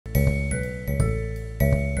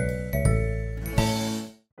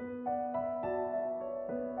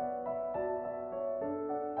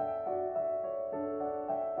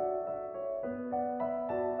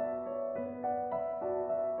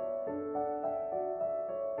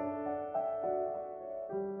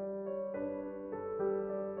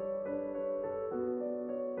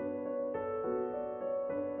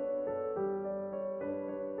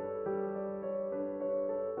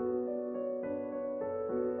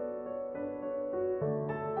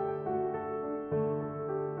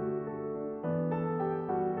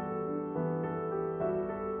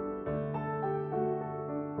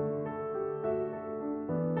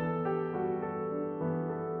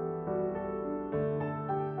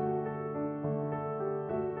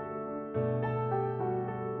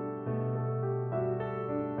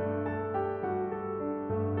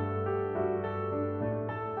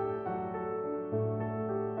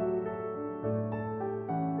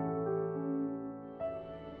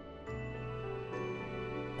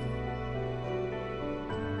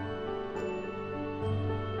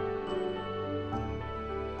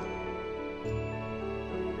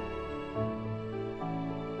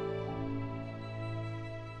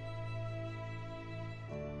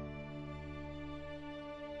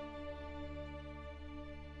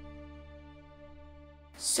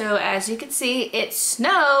So as you can see, it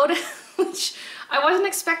snowed, which I wasn't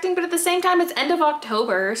expecting, but at the same time, it's end of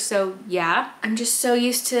October, so yeah. I'm just so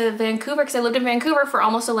used to Vancouver because I lived in Vancouver for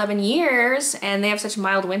almost 11 years and they have such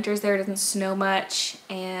mild winters there, it doesn't snow much.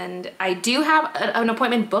 And I do have an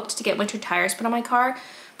appointment booked to get winter tires put on my car,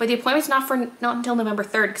 but the appointment's not until November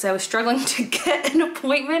 3rd because I was struggling to get an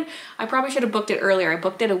appointment. I probably should have booked it earlier. I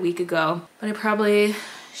booked it a week ago, but I probably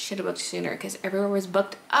should have booked sooner because everywhere was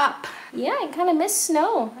booked up. Yeah, I kind of miss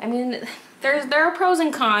snow. I mean, there are pros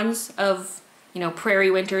and cons of, you know, prairie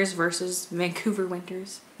winters versus Vancouver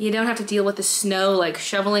winters. You don't have to deal with the snow, like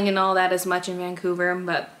shoveling and all that as much in Vancouver,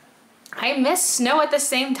 but I miss snow at the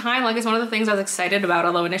same time. Like, it's one of the things I was excited about,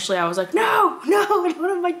 although initially I was like, no, I don't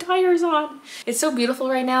have my tires on. It's so beautiful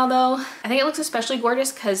right now though. I think it looks especially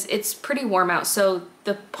gorgeous because it's pretty warm out, so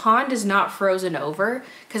the pond is not frozen over,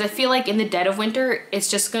 because I feel like in the dead of winter, it's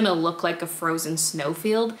just gonna look like a frozen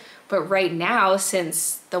snowfield. But right now,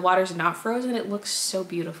 since the water's not frozen, it looks so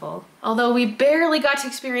beautiful. Although we barely got to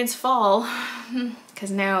experience fall, because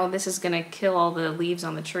now this is gonna kill all the leaves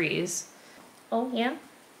on the trees. Oh yeah?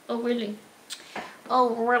 Oh really?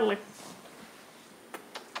 Oh really?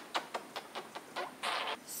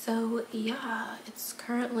 So yeah, it's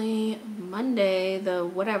currently Monday, the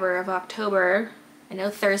whatever of October. I know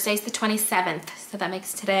Thursday's the 27th, so that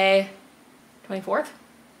makes today 24th?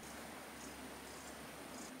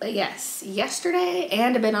 But yes, yesterday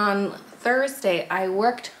and a bit on Thursday, I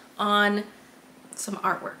worked on some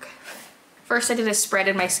artwork. First I did a spread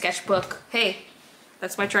in my sketchbook. Hey,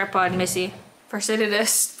 that's my tripod, Missy. First I did a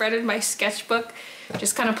spread in my sketchbook,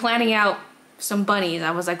 just kind of planning out some bunnies.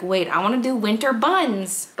 I was like, wait, I want to do winter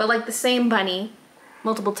buns, but like the same bunny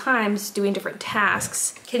multiple times doing different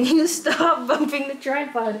tasks. Can you stop bumping the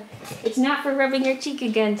tripod? It's not for rubbing your cheek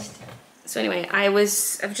against. So anyway, I'm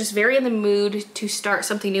just very in the mood to start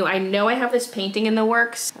something new. I know I have this painting in the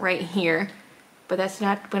works right here, but that's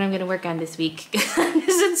not what I'm gonna work on this week. I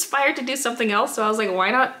was inspired to do something else, so I was like, why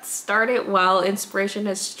not start it while inspiration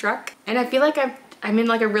has struck? And I feel like I'm in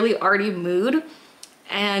like a really arty mood,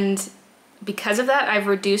 and because of that, I've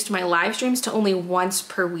reduced my live streams to only once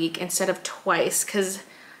per week instead of twice, because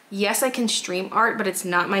yes, I can stream art, but it's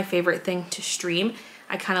not my favorite thing to stream.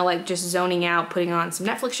 I kind of like just zoning out, putting on some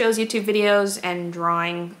Netflix shows, YouTube videos, and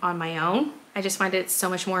drawing on my own. I just find it so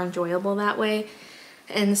much more enjoyable that way.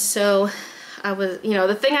 And so I was, you know,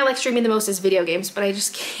 the thing I like streaming the most is video games, but I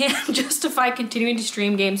just can't justify continuing to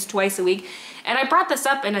stream games twice a week. And I brought this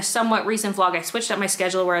up in a somewhat recent vlog. I switched up my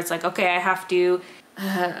schedule where it's like, okay, I have to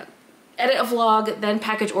edit a vlog, then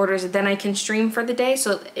package orders, then I can stream for the day.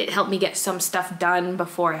 So it helped me get some stuff done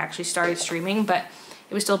before I actually started streaming, but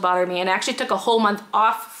it would still bother me. And I actually took a whole month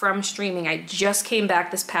off from streaming. I just came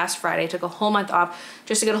back this past Friday. I took a whole month off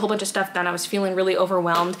just to get a whole bunch of stuff done. I was feeling really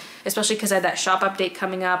overwhelmed, especially because I had that shop update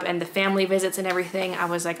coming up and the family visits and everything. I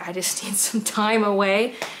was like, I just need some time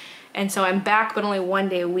away. And so I'm back, but only one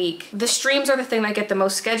day a week. The streams are the thing that get the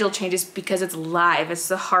most schedule changes because it's live. It's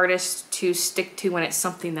the hardest to stick to when it's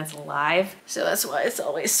something that's live. So that's why it's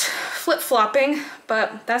always flip-flopping,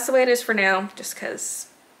 but that's the way it is for now, just because,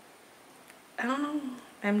 I don't know,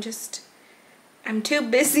 I'm too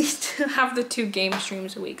busy to have the 2 game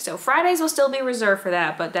streams a week. So Fridays will still be reserved for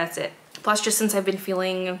that, but that's it. Plus, just since I've been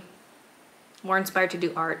feeling more inspired to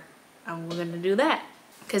do art, I'm gonna do that.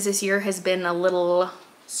 Because this year has been a little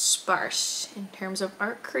sparse in terms of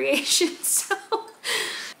art creation, so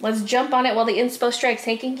let's jump on it while the inspo strikes.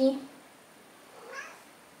 Hey, Kinky?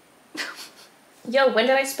 Yo, when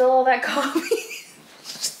did I spill all that coffee?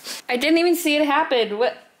 I didn't even see it happen.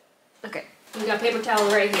 What? Okay, we got paper towel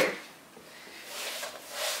right here.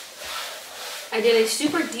 I did a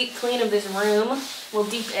super deep clean of this room. Well,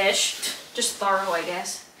 deep-ish, just thorough, I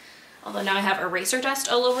guess. Although now I have eraser dust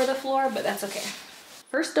all over the floor, but that's okay.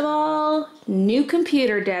 First of all, new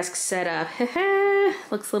computer desk setup.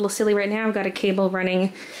 Looks a little silly right now. I've got a cable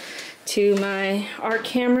running to my art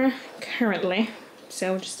camera currently,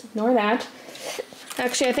 so just ignore that.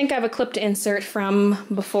 Actually, I think I have a clip to insert from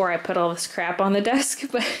before I put all this crap on the desk,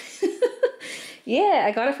 but yeah,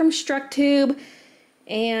 I got it from StruckTube,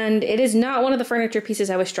 and it is not one of the furniture pieces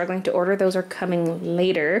I was struggling to order. Those are coming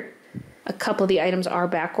later. A couple of the items are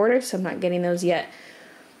back ordered, so I'm not getting those yet.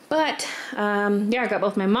 But yeah, I got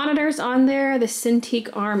both my monitors on there. The Cintiq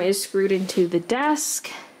arm is screwed into the desk.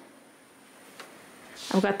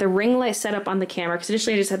 I've got the ring light set up on the camera, because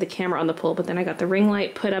initially I just had the camera on the pole, but then I got the ring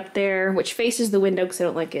light put up there, which faces the window because I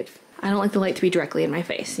don't like the light to be directly in my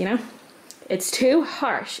face, you know? It's too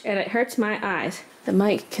harsh and it hurts my eyes. The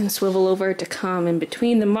mic can swivel over to come in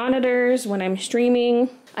between the monitors when I'm streaming.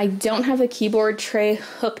 I don't have a keyboard tray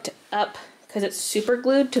hooked up because it's super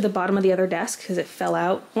glued to the bottom of the other desk because it fell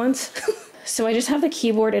out once. So I just have the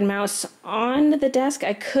keyboard and mouse on the desk.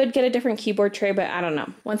 I could get a different keyboard tray, but I don't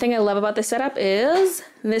know. One thing I love about this setup is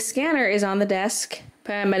the scanner is on the desk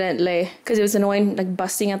permanently, because it was annoying like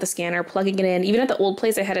busting out the scanner, plugging it in. Even at the old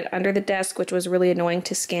place I had it under the desk, which was really annoying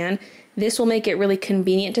to scan. This will make it really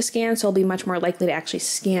convenient to scan, so I'll be much more likely to actually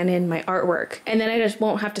scan in my artwork. And then I just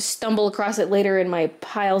won't have to stumble across it later in my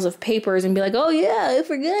piles of papers and be like, oh yeah, I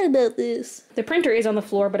forgot about this. The printer is on the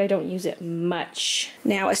floor, but I don't use it much.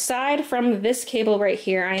 Now, aside from this cable right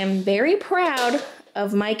here, I am very proud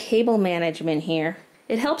of my cable management here.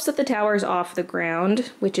 It helps that the tower is off the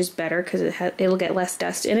ground, which is better because it'll get less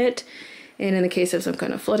dust in it. And in the case of some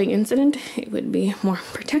kind of flooding incident, it would be more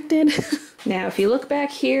protected. Now, if you look back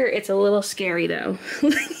here, it's a little scary though.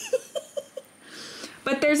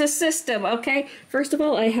 But there's a system, okay? First of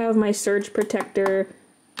all, I have my surge protector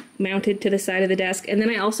mounted to the side of the desk. And then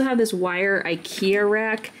I also have this wire IKEA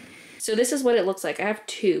rack. So this is what it looks like. I have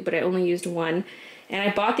two, but I only used one. And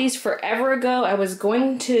I bought these forever ago. I was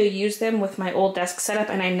going to use them with my old desk setup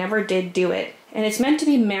and I never did do it. And it's meant to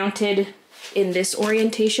be mounted in this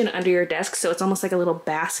orientation under your desk, so it's almost like a little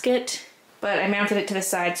basket. But I mounted it to the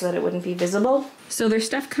side so that it wouldn't be visible. So there's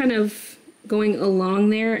stuff kind of going along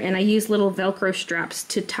there, and I use little Velcro straps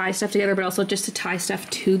to tie stuff together, but also just to tie stuff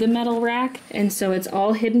to the metal rack. And so it's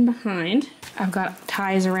all hidden behind. I've got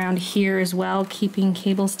ties around here as well, keeping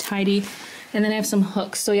cables tidy. And then I have some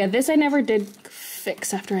hooks. So yeah, this I never did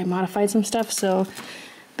fix after I modified some stuff, so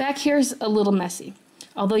back here's a little messy,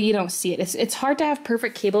 although you don't see it. It's hard to have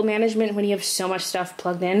perfect cable management when you have so much stuff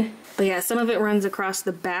plugged in. But yeah, some of it runs across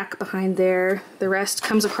the back behind there, the rest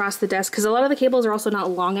comes across the desk, because a lot of the cables are also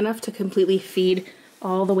not long enough to completely feed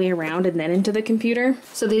all the way around and then into the computer,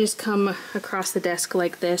 so they just come across the desk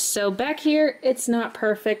like this. So back here it's not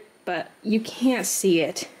perfect, but you can't see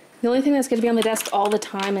it. The only thing that's going to be on the desk all the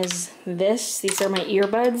time is this. These are my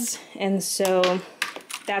earbuds, and so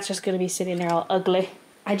that's just going to be sitting there all ugly.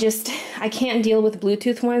 I can't deal with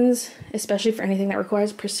Bluetooth ones, especially for anything that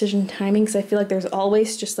requires precision timing, because I feel like there's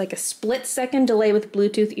always just like a split-second delay with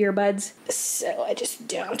Bluetooth earbuds. So I just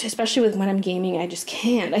don't, especially with when I'm gaming, I just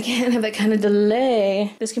can't. I can't have that kind of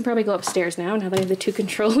delay. This can probably go upstairs now that I have the two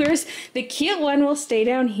controllers. The cute one will stay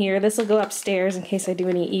down here. This will go upstairs in case I do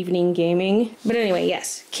any evening gaming. But anyway,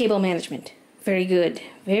 yes, cable management. Very good.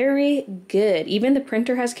 Very good. Even the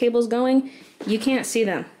printer has cables going. You can't see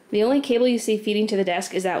them. The only cable you see feeding to the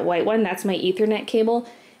desk is that white one. That's my Ethernet cable,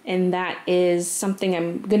 and that is something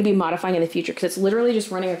I'm going to be modifying in the future because it's literally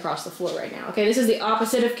just running across the floor right now. Okay, this is the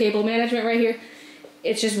opposite of cable management right here.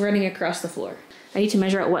 It's just running across the floor. I need to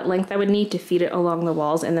measure out what length I would need to feed it along the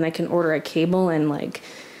walls, and then I can order a cable and like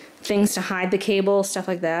things to hide the cable, stuff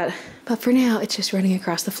like that. But for now, it's just running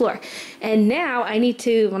across the floor. And now I need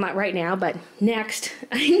to, well, not right now, but next,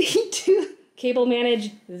 I need to cable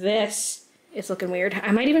manage this. It's looking weird.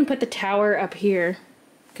 I might even put the tower up here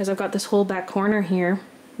because I've got this whole back corner here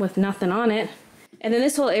with nothing on it. And then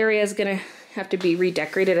this whole area is gonna have to be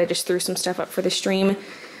redecorated. I just threw some stuff up for the stream,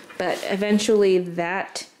 but eventually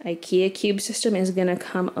that IKEA cube system is gonna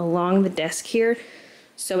come along the desk here.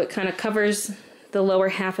 So it kind of covers the lower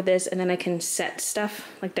half of this, and then I can set stuff,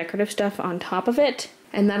 like decorative stuff, on top of it.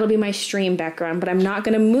 And that'll be my stream background, but I'm not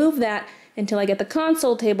gonna move that until I get the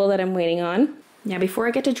console table that I'm waiting on. Now, before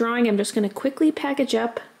I get to drawing, I'm just going to quickly package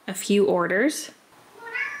up a few orders.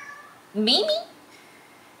 Mimi?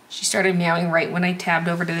 She started meowing right when I tabbed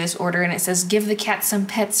over to this order, and it says, "Give the cat some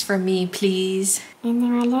pets for me, please." And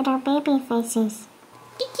there are little baby faces.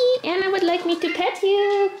 Kiki, Anna would like me to pet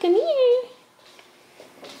you. Come here.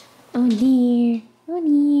 Oh dear.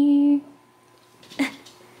 Oh dear. I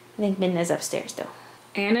think Minna's upstairs, though.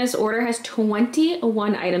 Anna's order has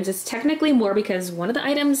 21 items. It's technically more because one of the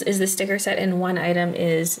items is the sticker set and one item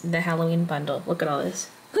is the Halloween bundle. Look at all this.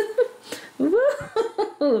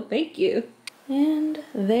 Whoa, thank you. And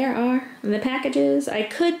there are the packages. I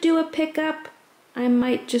could do a pickup. I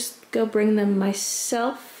might just go bring them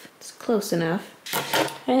myself. It's close enough.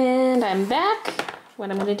 And I'm back.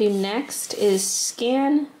 What I'm gonna do next is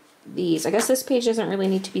scan these. I guess this page doesn't really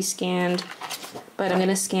need to be scanned, but I'm going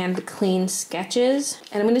to scan the clean sketches,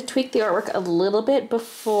 and I'm going to tweak the artwork a little bit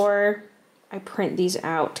before I print these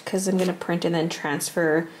out, because I'm going to print and then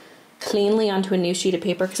transfer cleanly onto a new sheet of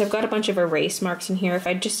paper, because I've got a bunch of erase marks in here. If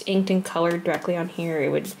I just inked and colored directly on here,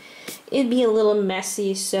 it'd be a little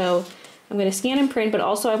messy. So I'm going to scan and print, but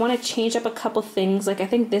also I want to change up a couple things. Like I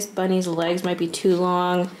think this bunny's legs might be too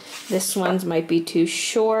long, this one's might be too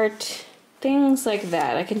short. Things like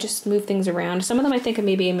that. I can just move things around. Some of them I think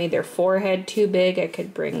maybe I made their forehead too big. I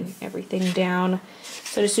could bring everything down.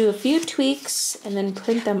 So just do a few tweaks and then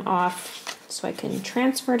print them off so I can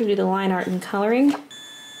transfer to do the line art and coloring.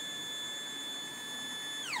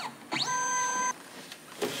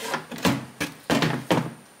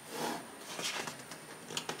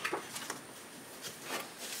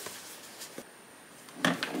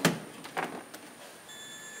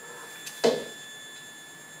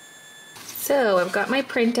 So I've got my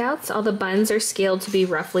printouts. All the buns are scaled to be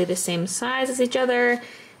roughly the same size as each other,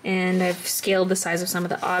 and I've scaled the size of some of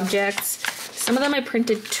the objects. Some of them I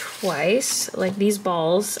printed twice, like these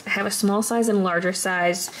balls. I have a small size and a larger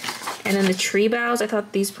size, and then the tree boughs, I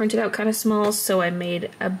thought these printed out kind of small, so I made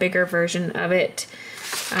a bigger version of it.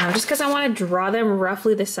 Just because I want to draw them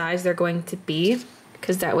roughly the size they're going to be,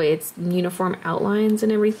 because that way it's uniform outlines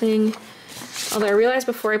and everything. Although I realized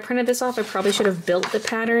before I printed this off, I probably should have built the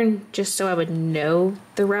pattern just so I would know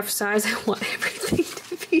the rough size I want everything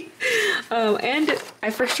to be. And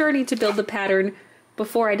I for sure need to build the pattern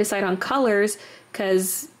before I decide on colors,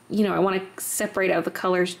 because, you know, I want to separate out the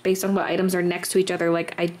colors based on what items are next to each other.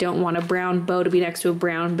 Like, I don't want a brown bow to be next to a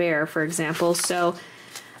brown bear, for example. So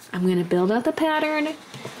I'm going to build out the pattern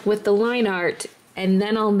with the line art, and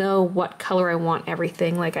then I'll know what color I want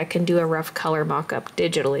everything. Like, I can do a rough color mock-up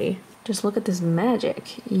digitally. Just look at this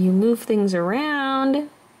magic. You move things around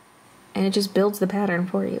and it just builds the pattern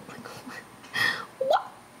for you. Like, what?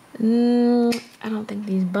 I don't think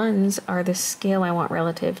these buns are the scale I want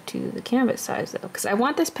relative to the canvas size though, because I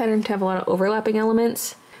want this pattern to have a lot of overlapping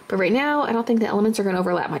elements, but right now I don't think the elements are going to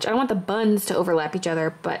overlap much. I don't want the buns to overlap each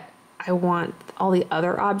other, but I want all the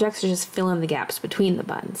other objects to just fill in the gaps between the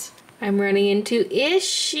buns. I'm running into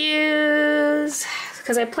issues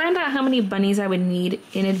because I planned out how many bunnies I would need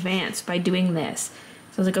in advance by doing this.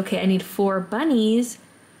 So I was like, okay, I need 4 bunnies,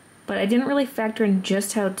 but I didn't really factor in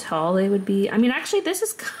just how tall they would be. I mean, actually, this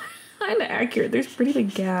is kind of accurate. There's pretty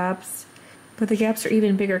big gaps, but the gaps are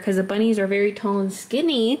even bigger because the bunnies are very tall and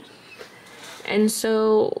skinny, and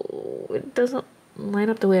so it doesn't line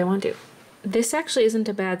up the way I want to. This actually isn't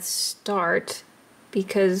a bad start,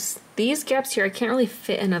 because these gaps here, I can't really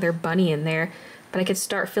fit another bunny in there, but I could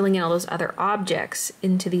start filling in all those other objects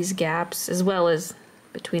into these gaps as well as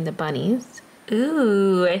between the bunnies.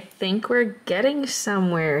 Ooh, I think we're getting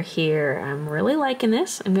somewhere here. I'm really liking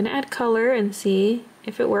this. I'm gonna add color and see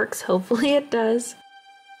if it works. Hopefully it does.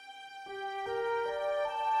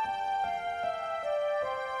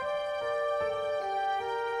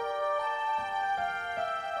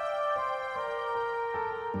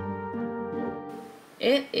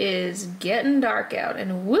 It is getting dark out,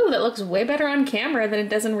 and woo, that looks way better on camera than it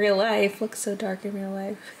does in real life. Looks so dark in real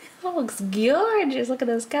life. It looks gorgeous. Look at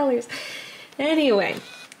those colors. Anyway,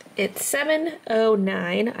 it's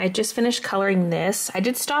 7:09. I just finished coloring this. I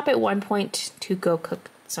did stop at one point to go cook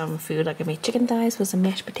some food. Like, I made chicken thighs with some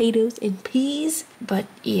mashed potatoes and peas. But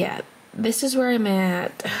yeah, this is where I'm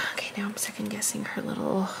at. Okay, now I'm second guessing her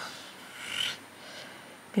little...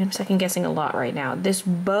 I mean, I'm second guessing a lot right now. This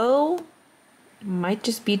bow might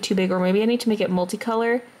just be too big, or maybe I need to make it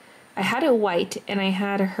multicolor. I had it white and I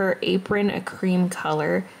had her apron a cream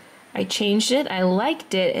color. I changed it, I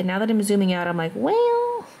liked it, and now that I'm zooming out, I'm like,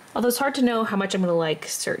 well, although it's hard to know how much I'm gonna like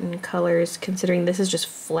certain colors, considering this is just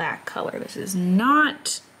flat color. This is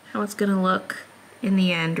not how it's gonna look in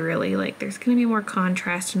the end, really. Like, there's gonna be more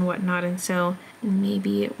contrast and whatnot, and so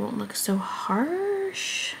maybe it won't look so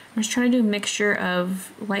harsh. I'm just trying to do a mixture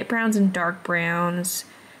of light browns and dark browns.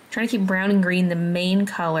 Trying to keep brown and green the main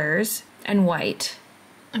colors, and white.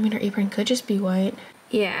 I mean, her apron could just be white.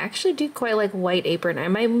 Yeah, I actually do quite like white apron. I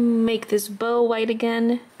might make this bow white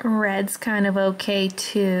again. Red's kind of okay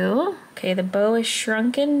too. Okay, the bow is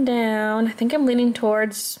shrunken down. I think I'm leaning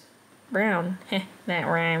towards brown. Heh, that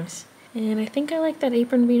rhymes. And I think I like that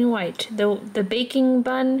apron being white. The baking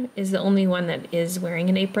bun is the only one that is wearing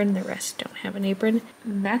an apron. The rest don't have an apron.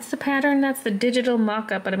 That's the pattern. That's the digital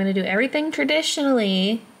mock-up, but I'm gonna do everything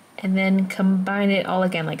traditionally and then combine it all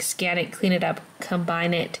again, like scan it, clean it up,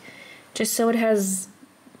 combine it, just so it has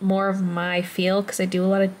more of my feel, because I do a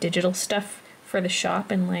lot of digital stuff for the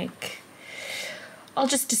shop, and like, I'll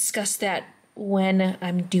just discuss that when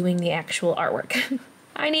I'm doing the actual artwork.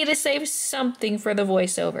 I need to save something for the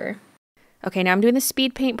voiceover. Okay, now I'm doing the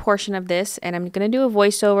speed paint portion of this, and I'm gonna do a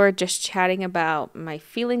voiceover just chatting about my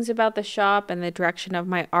feelings about the shop and the direction of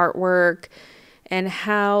my artwork and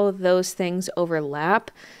how those things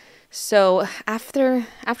overlap. So after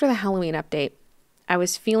the Halloween update, I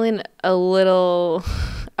was feeling a little,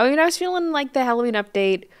 I was feeling like the Halloween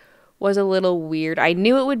update was a little weird. I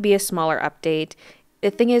knew it would be a smaller update, the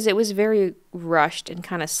thing is, it was very rushed and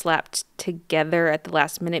kind of slapped together at the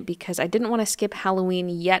last minute because I didn't want to skip Halloween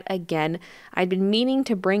yet again. I'd been meaning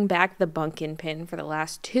to bring back the pumpkin pin for the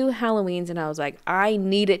last 2 Halloweens, and I was like, I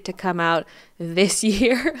need it to come out this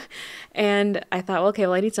year. And I thought, okay,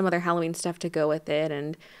 well, I need some other Halloween stuff to go with it.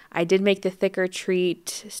 And I did make the thicker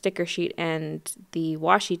treat sticker sheet and the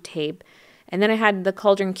washi tape. And then I had the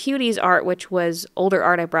Cauldron Cuties art, which was older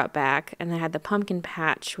art I brought back. And I had the pumpkin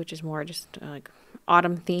patch, which is more just like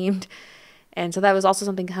autumn themed. And so that was also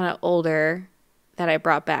something kind of older that I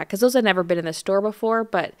brought back because those had never been in the store before,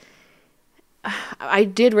 but I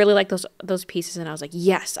did really like those pieces, and I was like,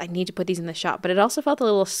 yes, I need to put these in the shop. But it also felt a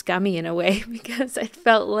little scummy in a way because it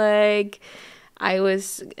felt like I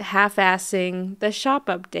was half-assing the shop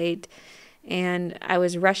update, and I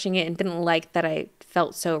was rushing it and didn't like that I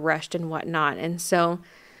felt so rushed and whatnot. And so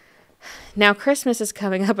now Christmas is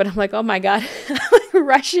coming up, and I'm like, oh my God, I'm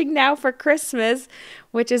rushing now for Christmas,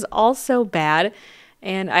 which is also bad.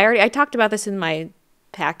 And I talked about this in my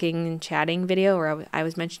packing and chatting video where I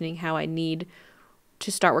was mentioning how I need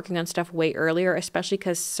to start working on stuff way earlier, especially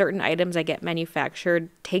because certain items I get manufactured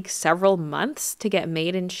take several months to get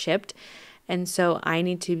made and shipped. And so I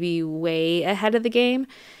need to be way ahead of the game.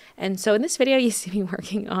 And so in this video, you see me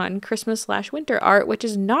working on Christmas/winter art, which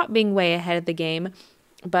is not being way ahead of the game,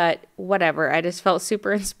 but whatever. I just felt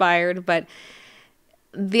super inspired. But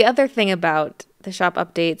the other thing about the shop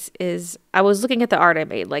updates is I was looking at the art I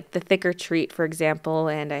made, like the thicker treat, for example,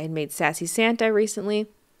 and I had made Sassy Santa recently.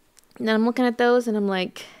 And I'm looking at those and I'm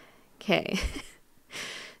like, okay,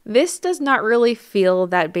 this does not really feel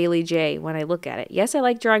that Baylee J when I look at it. Yes, I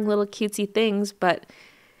like drawing little cutesy things, but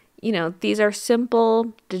you know, these are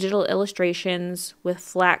simple digital illustrations with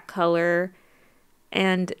flat color,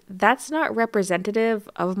 and that's not representative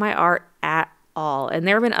of my art at all. And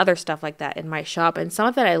there have been other stuff like that in my shop, and some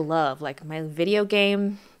of it I love, like my video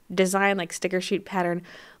game design, like sticker sheet pattern.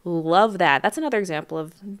 Love that. That's another example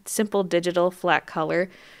of simple digital flat color.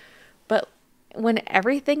 But when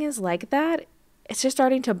everything is like that, it's just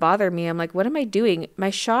starting to bother me. I'm like, what am I doing?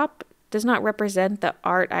 My shop does not represent the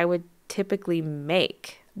art I would typically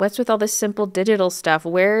make. What's with all this simple digital stuff?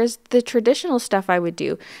 Where's the traditional stuff I would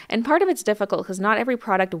do? And part of it's difficult because not every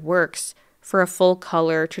product works for a full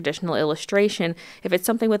color traditional illustration. If it's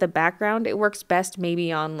something with a background, it works best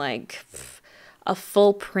maybe on like a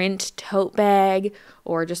full print tote bag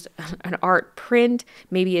or just an art print,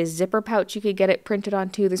 maybe a zipper pouch you could get it printed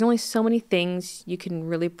onto. There's only so many things you can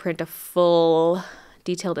really print a full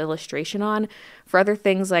detailed illustration on. For other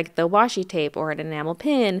things like the washi tape or an enamel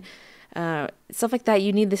pin, stuff like that,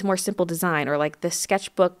 you need this more simple design, or like the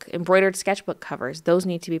sketchbook, embroidered sketchbook covers. Those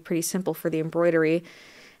need to be pretty simple for the embroidery.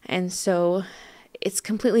 And so it's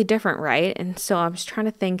completely different, right? And so I'm just trying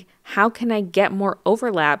to think, how can I get more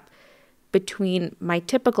overlap between my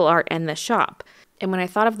typical art and the shop? And when I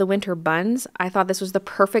thought of the winter buns, I thought this was the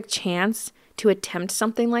perfect chance to attempt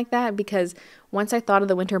something like that, because once I thought of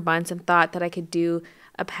the winter buns and thought that I could do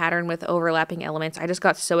a pattern with overlapping elements, I just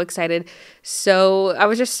got so excited. So I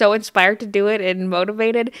was just so inspired to do it and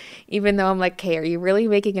motivated, even though I'm like, okay, are you really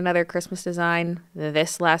making another Christmas design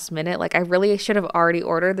this last minute? Like, I really should have already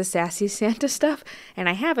ordered the Sassy Santa stuff, and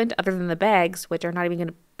I haven't, other than the bags, which are not even going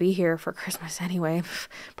to be here for Christmas anyway.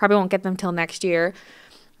 Probably won't get them till next year.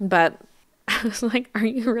 But I was like, are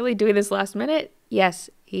you really doing this last minute? Yes,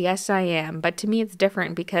 I am. But to me, it's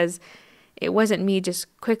different because it wasn't me just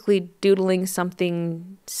quickly doodling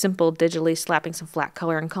something simple digitally, slapping some flat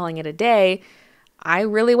color and calling it a day. I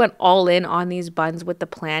really went all in on these buns with the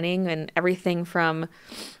planning and everything from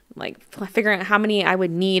like figuring out how many I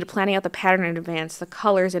would need, planning out the pattern in advance, the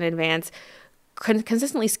colors in advance,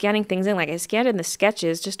 consistently scanning things in. Like I scanned in the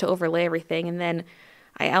sketches just to overlay everything, and then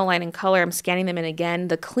I outline in color. I'm scanning them in again.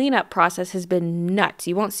 The cleanup process has been nuts.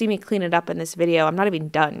 You won't see me clean it up in this video. I'm not even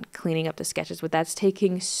done cleaning up the sketches, but that's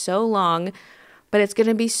taking so long. But it's going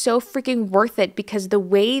to be so freaking worth it, because the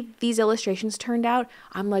way these illustrations turned out,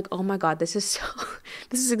 I'm like, oh my God, this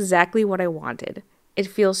is exactly what I wanted. It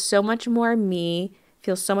feels so much more me,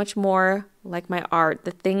 feels so much more like my art,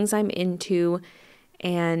 the things I'm into,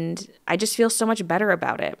 and I just feel so much better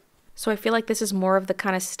about it. So I feel like this is more of the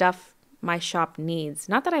kind of stuff my shop needs.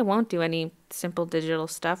 Not that I won't do any simple digital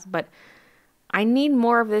stuff, but I need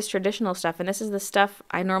more of this traditional stuff, and this is the stuff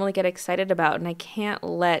I normally get excited about, and I can't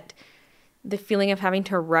let the feeling of having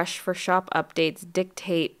to rush for shop updates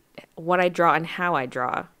dictate what I draw and how I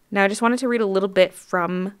draw. Now, I just wanted to read a little bit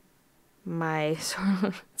from my,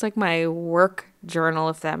 it's like my work journal,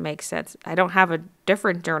 if that makes sense. I don't have a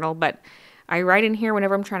different journal, but I write in here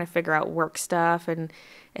whenever I'm trying to figure out work stuff, and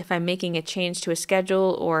if I'm making a change to a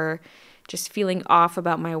schedule or just feeling off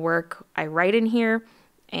about my work, I write in here.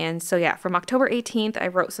 And so yeah, from October 18th, I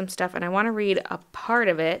wrote some stuff and I want to read a part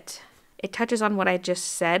of it. It touches on what I just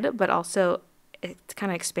said, but also it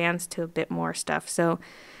kind of expands to a bit more stuff. So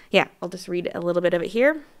yeah, I'll just read a little bit of it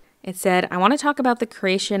here. It said, I want to talk about the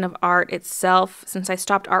creation of art itself. Since I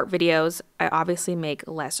stopped art videos, I obviously make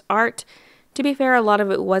less art. To be fair, a lot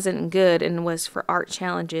of it wasn't good and was for art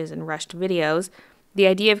challenges and rushed videos. The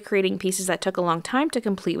idea of creating pieces that took a long time to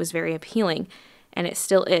complete was very appealing, and it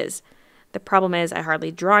still is. The problem is I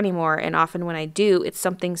hardly draw anymore, and often when I do, it's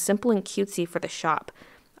something simple and cutesy for the shop.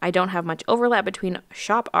 I don't have much overlap between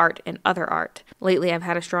shop art and other art. Lately, I've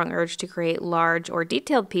had a strong urge to create large or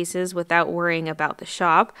detailed pieces without worrying about the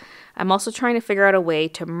shop. I'm also trying to figure out a way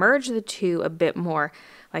to merge the two a bit more,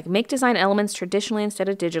 like make design elements traditionally instead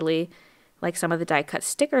of digitally, like some of the die-cut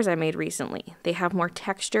stickers I made recently. They have more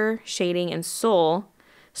texture, shading, and soul.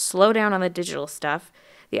 Slow down on the digital stuff.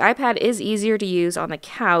 The iPad is easier to use on the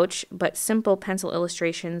couch, but simple pencil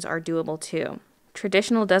illustrations are doable too.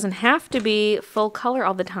 Traditional doesn't have to be full color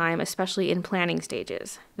all the time, especially in planning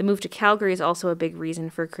stages. The move to Calgary is also a big reason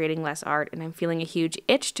for creating less art, and I'm feeling a huge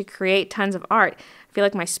itch to create tons of art. I feel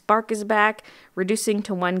like my spark is back. Reducing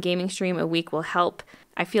to one gaming stream a week will help.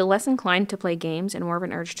 I feel less inclined to play games and more of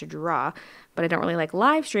an urge to draw, but I don't really like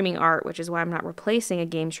live streaming art, which is why I'm not replacing a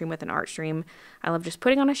game stream with an art stream. I love just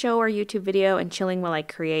putting on a show or YouTube video and chilling while I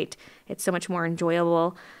create. It's so much more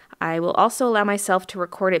enjoyable. I will also allow myself to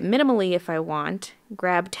record it minimally if I want,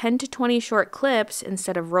 grab 10 to 20 short clips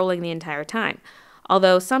instead of rolling the entire time.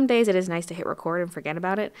 Although some days it is nice to hit record and forget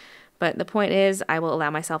about it, but the point is I will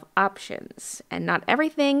allow myself options, and not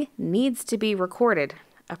everything needs to be recorded.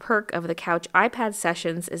 A perk of the couch iPad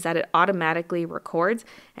sessions is that it automatically records,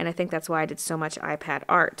 and I think that's why I did so much iPad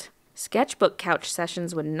art. Sketchbook couch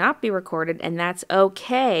sessions would not be recorded, and that's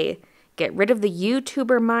okay. Get rid of the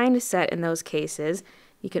YouTuber mindset in those cases.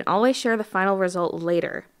 You can always share the final result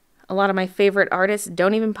later. A lot of my favorite artists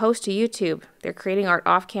don't even post to YouTube. They're creating art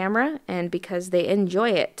off camera and because they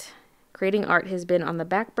enjoy it. Creating art has been on the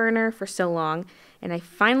back burner for so long, and I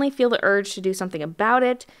finally feel the urge to do something about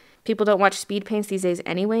it. People don't watch speed paints these days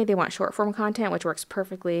anyway. They want short form content, which works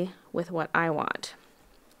perfectly with what I want.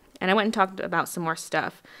 And I went and talked about some more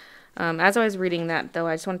stuff. As I was reading that, though,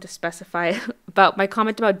 I just wanted to specify about my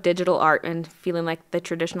comment about digital art and feeling like the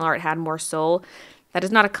traditional art had more soul. That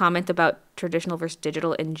is not a comment about traditional versus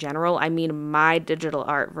digital in general. I mean my digital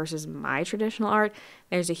art versus my traditional art.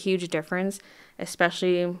 There's a huge difference,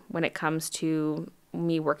 especially when it comes to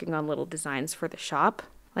me working on little designs for the shop.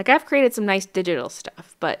 Like, I've created some nice digital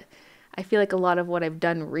stuff, but I feel like a lot of what I've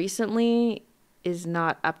done recently is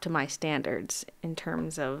not up to my standards in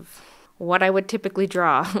terms of what I would typically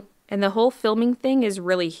draw. And the whole filming thing is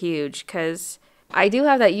really huge because I do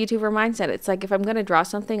have that YouTuber mindset. It's like, if I'm going to draw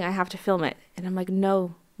something, I have to film it. And I'm like,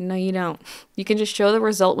 no, you don't. You can just show the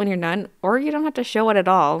result when you're done, or you don't have to show it at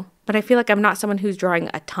all. But I feel like I'm not someone who's drawing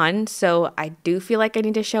a ton, so I do feel like I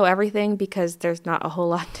need to show everything because there's not a whole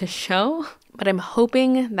lot to show. But I'm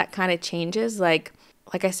hoping that kind of changes. Like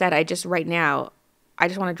I said, right now, I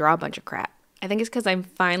just want to draw a bunch of crap. I think it's because I'm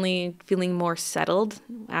finally feeling more settled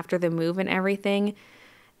after the move and everything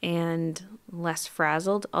and less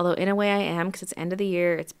frazzled. Although in a way I am, because it's end of the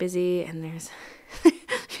year, it's busy, and there's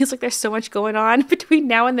feels like there's so much going on between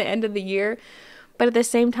now and the end of the year. But at the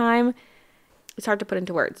same time, it's hard to put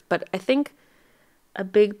into words. But I think a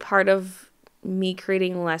big part of me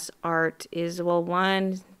creating less art is, well,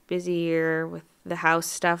 one, busy year with the house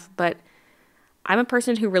stuff, but I'm a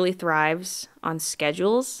person who really thrives on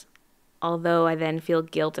schedules, although I then feel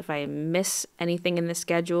guilt if I miss anything in the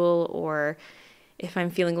schedule or if I'm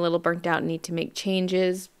feeling a little burnt out and need to make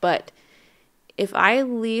changes. But if I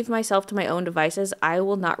leave myself to my own devices, I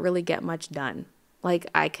will not really get much done. Like,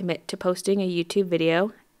 I commit to posting a YouTube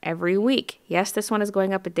video every week. Yes, this one is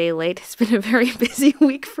going up a day late. It's been a very busy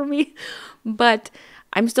week for me, but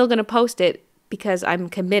I'm still going to post it because I'm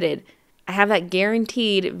committed. I have that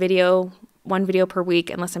guaranteed video, one video per week,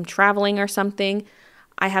 unless I'm traveling or something.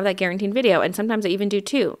 I have that guaranteed video, and sometimes I even do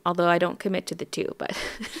two, although I don't commit to the two. But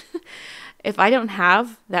if I don't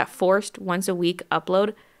have that forced once a week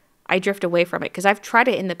upload, I drift away from it because I've tried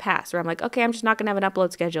it in the past where I'm like, okay, I'm just not going to have an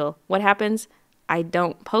upload schedule. What happens? I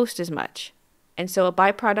don't post as much. And so a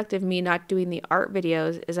byproduct of me not doing the art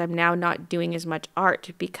videos is I'm now not doing as much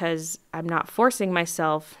art because I'm not forcing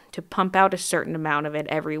myself to pump out a certain amount of it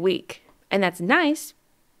every week. And that's nice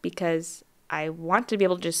because I want to be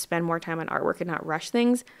able to just spend more time on artwork and not rush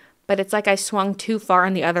things. But it's like I swung too far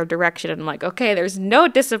in the other direction. And I'm like, okay, there's no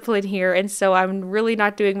discipline here. And so I'm really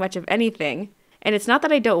not doing much of anything. And it's not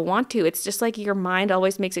that I don't want to. It's just like your mind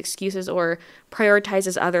always makes excuses or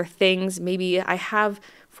prioritizes other things. Maybe I have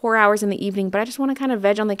 4 hours in the evening, but I just want to kind of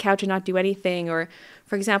veg on the couch and not do anything. Or,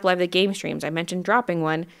 for example, I have the game streams. I mentioned dropping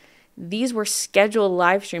one. These were scheduled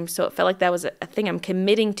live streams, so it felt like that was a thing I'm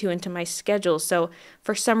committing to into my schedule. So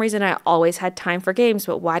for some reason, I always had time for games,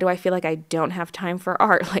 but why do I feel like I don't have time for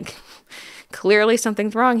art? Like, clearly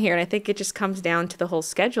something's wrong here, and I think it just comes down to the whole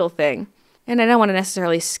schedule thing. And I don't want to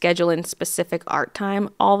necessarily schedule in specific art time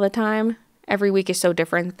all the time. Every week is so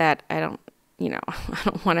different that I don't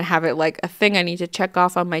want to have it like a thing I need to check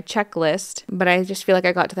off on my checklist. But I just feel like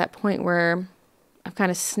I got to that point where I've kind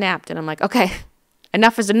of snapped and I'm like, okay,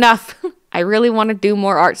 enough is enough. I really want to do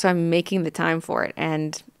more art, so I'm making the time for it.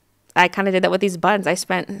 And I kind of did that with these buns. I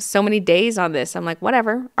spent so many days on this. I'm like,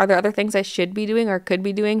 whatever. Are there other things I should be doing or could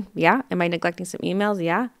be doing? Yeah. Am I neglecting some emails?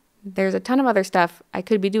 Yeah. There's a ton of other stuff I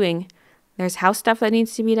could be doing. There's house stuff that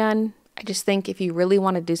needs to be done. I just think if you really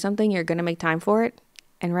want to do something, you're going to make time for it.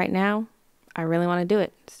 And right now, I really want to do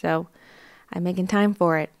it. So I'm making time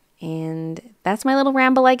for it. And that's my little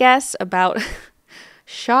ramble, I guess, about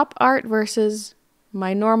shop art versus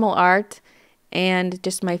my normal art and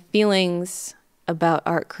just my feelings about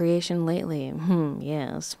art creation lately.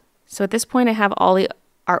 Yes. So at this point, I have all the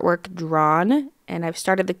artwork drawn and I've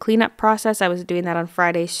started the cleanup process. I was doing that on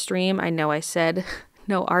Friday's stream. I know I said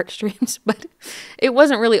no art streams, but it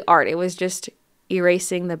wasn't really art. It was just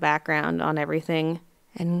erasing the background on everything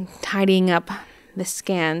and tidying up the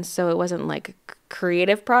scans. So it wasn't like a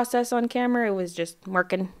creative process on camera. It was just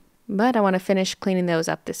working. But I want to finish cleaning those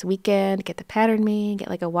up this weekend, get the pattern made, get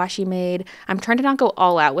like a washi made. I'm trying to not go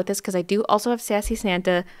all out with this because I do also have Sassy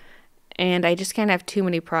Santa and I just can't have too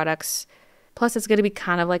many products. Plus it's going to be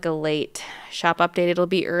kind of like a late shop update. It'll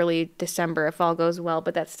be early December if all goes well,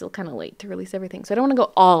 but that's still kind of late to release everything. So I don't want to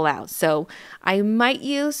go all out. So I might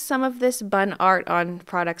use some of this bun art on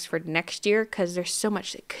products for next year because there's so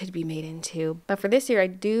much that could be made into. But for this year, I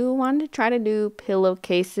do want to try to do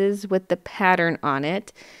pillowcases with the pattern on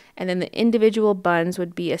it. And then the individual buns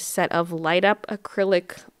would be a set of light up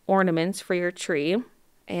acrylic ornaments for your tree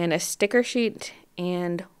and a sticker sheet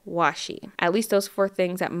and washi. At least those 4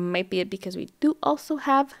 things. That might be it because we do also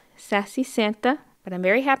have Sassy Santa, but I'm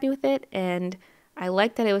very happy with it. And I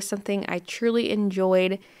like that it was something I truly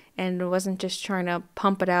enjoyed and wasn't just trying to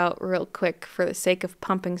pump it out real quick for the sake of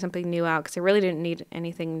pumping something new out because I really didn't need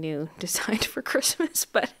anything new designed for Christmas,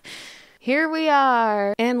 but here we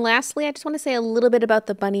are. And lastly, I just want to say a little bit about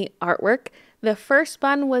the bunny artwork. The first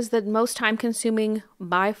bun was the most time consuming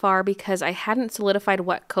by far because I hadn't solidified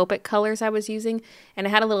what Copic colors I was using. And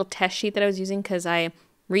I had a little test sheet that I was using because I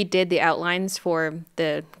redid the outlines for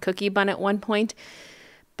the cookie bun at one point.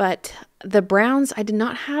 But the browns, I did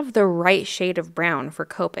not have the right shade of brown for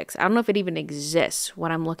Copics. I don't know if it even exists, what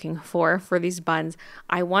I'm looking for these buns.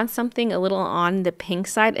 I want something a little on the pink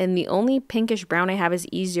side, and the only pinkish brown I have is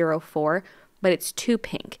E04, but it's too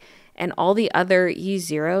pink. And all the other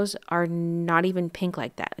E0s are not even pink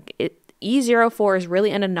like that. E04 is really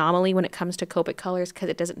an anomaly when it comes to Copic colors because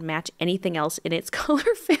it doesn't match anything else in its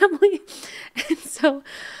color family. And so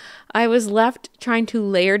I was left trying to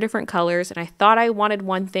layer different colors, and I thought I wanted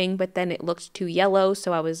one thing, but then it looked too yellow,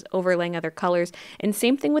 so I was overlaying other colors. And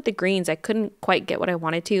same thing with the greens. I couldn't quite get what I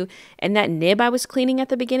wanted to. And that nib I was cleaning at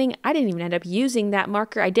the beginning, I didn't even end up using that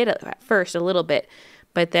marker. I did it at first a little bit,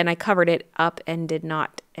 but then I covered it up and did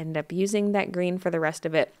not end up using that green for the rest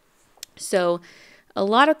of it. So a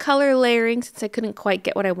lot of color layering since I couldn't quite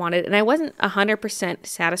get what I wanted. And I wasn't 100%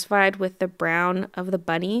 satisfied with the brown of the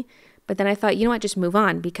bunny. But then I thought, you know what, just move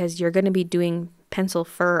on because you're going to be doing pencil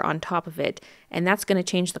fur on top of it. And that's going to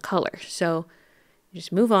change the color. So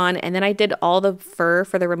just move on. And then I did all the fur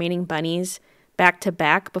for the remaining bunnies back to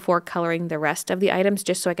back before coloring the rest of the items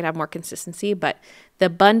just so I could have more consistency. But the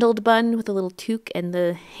bundled bun with the little toque and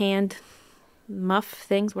the hand muff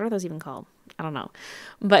things, what are those even called? I don't know.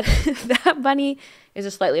 But that bunny is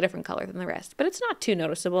a slightly different color than the rest. But it's not too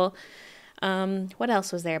noticeable. What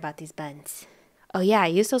else was there about these buns? Oh yeah, I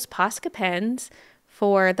used those Posca pens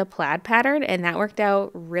for the plaid pattern and that worked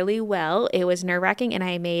out really well. It was nerve-wracking and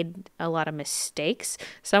I made a lot of mistakes.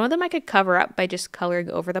 Some of them I could cover up by just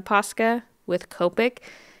coloring over the Posca with Copic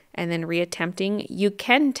and then reattempting. You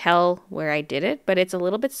can tell where I did it, but it's a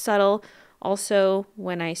little bit subtle. Also,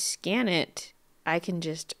 when I scan it, I can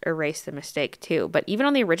just erase the mistake too. But even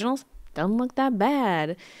on the originals, doesn't look that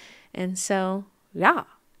bad. And so, yeah.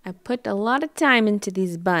 I put a lot of time into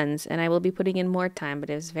these buns and I will be putting in more time, but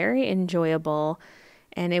it was very enjoyable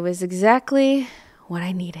and it was exactly what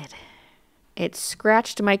I needed. It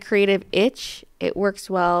scratched my creative itch. It works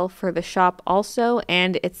well for the shop also,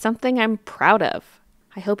 and it's something I'm proud of.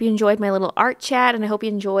 I hope you enjoyed my little art chat and I hope you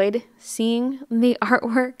enjoyed seeing the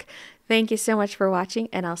artwork. Thank you so much for watching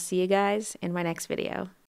and I'll see you guys in my next video.